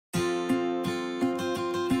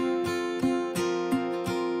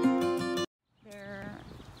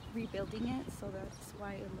it, so that's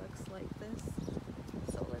why it looks like this.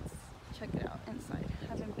 So let's check it out inside.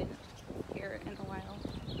 Haven't been here in a while.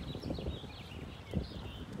 It's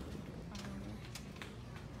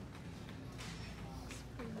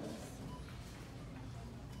pretty nice.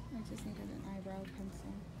 I just needed an eyebrow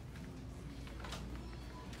pencil.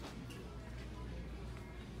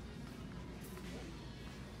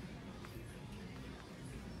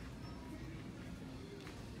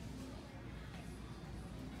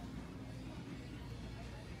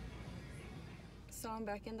 So I'm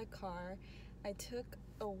back in the car. I took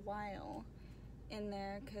a while in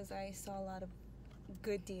there because I saw a lot of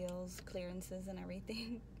good deals, clearances and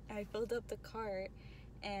everything. I filled up the cart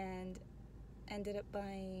and ended up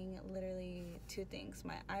buying literally 2 things: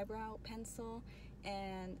 my eyebrow pencil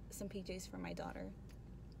and some PJs for my daughter.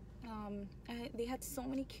 They had so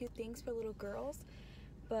many cute things for little girls,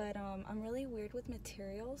 but I'm really weird with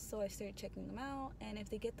materials, so I started checking them out, and if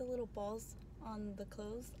they get the little balls on the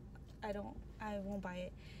clothes, I won't buy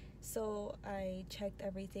it. So I checked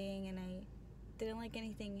everything and I didn't like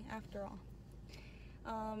anything after all.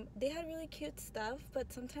 They had really cute stuff,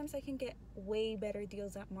 but sometimes I can get way better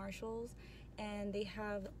deals at Marshall's, and they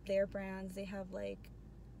have their brands. They have like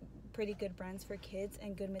pretty good brands for kids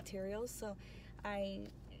and good materials, so I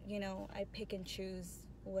pick and choose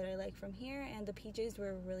what I like from here, and the PJs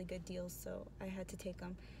were really good deals, so I had to take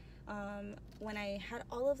them. When I had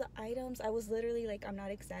all of the items, I was literally like, I'm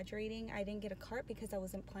not exaggerating, I didn't get a cart because I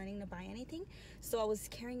wasn't planning to buy anything, so I was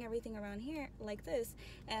carrying everything around here like this,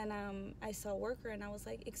 and I saw a worker and I was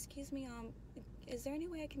like, excuse me, is there any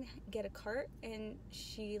way I can get a cart? And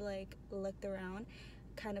she like looked around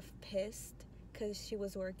kind of pissed because she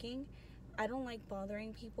was working. I don't like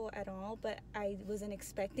bothering people at all, but I wasn't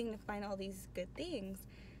expecting to find all these good things,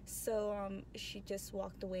 so she just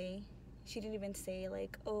walked away. She didn't even say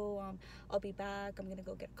like, oh, I'll be back, I'm gonna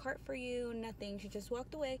go get a cart for you, nothing. She just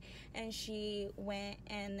walked away, and she went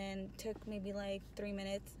and then took maybe like 3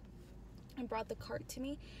 minutes and brought the cart to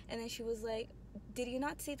me, and then she was like, did you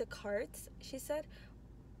not see the carts, she said,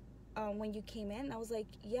 when you came in? I was like,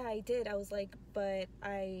 yeah, I did. I was like, but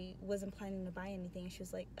I wasn't planning to buy anything. And she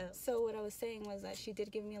was like, oh. So what I was saying was that she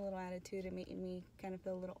did give me a little attitude and made me kind of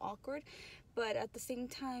feel a little awkward, but at the same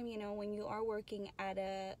time, when you are working at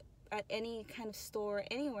any kind of store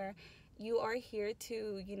anywhere, you are here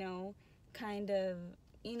to kind of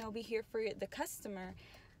be here for the customer.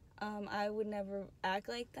 I would never act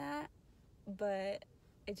like that, but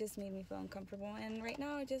it just made me feel uncomfortable. And right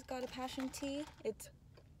now I just got a passion tea. It's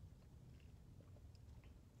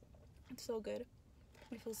so good.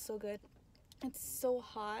 It feels so good. It's so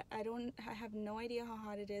hot. I have no idea how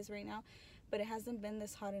hot it is right now, but it hasn't been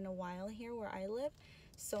this hot in a while here where I live,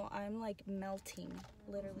 so I'm like melting,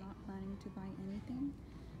 literally. I'm not planning to buy anything,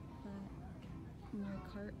 but my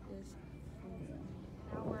cart is full.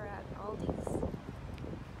 Now we're at Aldi's.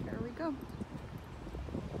 Here we go.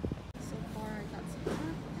 So far I got some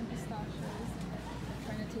nut and pistachios. I'm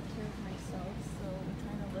trying to take care of myself, so I'm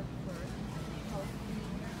trying to look for healthy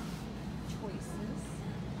choices.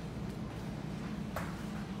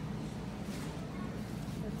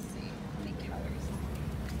 Let's see how many calories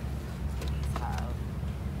these have.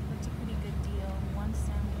 That's a pretty good deal. One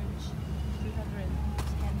sandwich,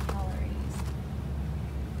 310 calories.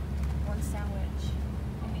 One sandwich.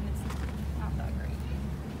 I mean, it's not that great.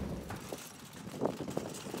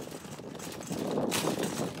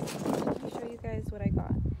 Let me show you guys what I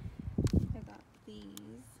got. I got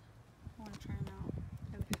these. I want to try them out.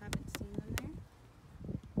 I haven't seen them there.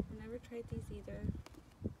 I've never tried these either.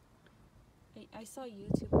 I saw a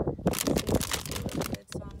YouTuber say that they look good,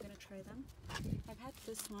 so I'm gonna try them. I've had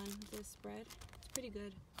this one, this bread. It's pretty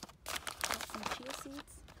good. Got some chia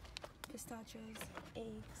seeds, pistachios,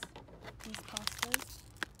 eggs. These pastas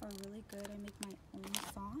are really good. I make my own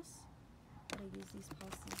sauce, but I use these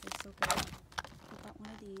pastas. They're so good. I got one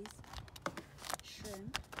of these.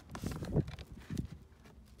 Shrimp.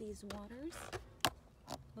 These waters.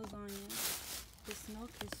 Lasagna. This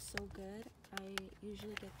milk is so good. I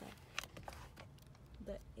usually get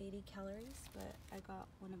the 80 calories, but I got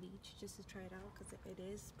one of each just to try it out because it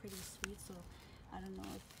is pretty sweet, so I don't know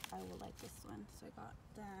if I will like this one. So I got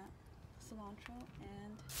that, cilantro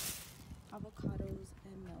and avocados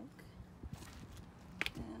and milk.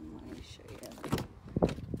 And let me show you.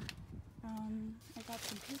 I got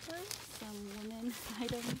some paper, some women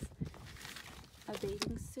items, a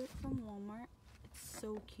bathing suit from Walmart. It's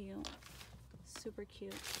so cute, super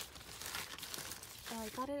cute. I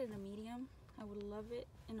got it in a medium. I would love it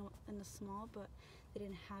in a small, but they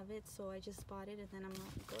didn't have it, so I just bought it, and then I'm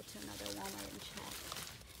gonna go to another Walmart and check.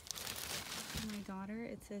 For my daughter,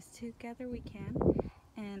 it says together we can,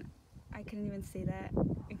 and I couldn't even say that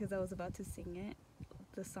because I was about to sing it.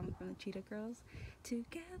 The song from the Cheetah Girls.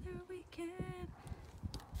 Together we can.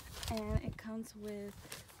 And it comes with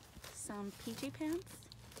some PJ pants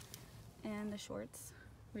and the shorts,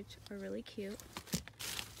 which are really cute.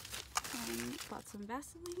 And bought some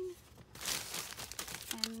Vaseline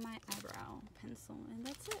and my eyebrow pencil, and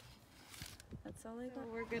that's it. That's all I got. So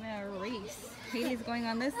we're gonna race. Katie's going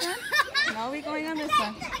on this one, and I'll be going on this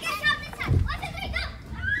one.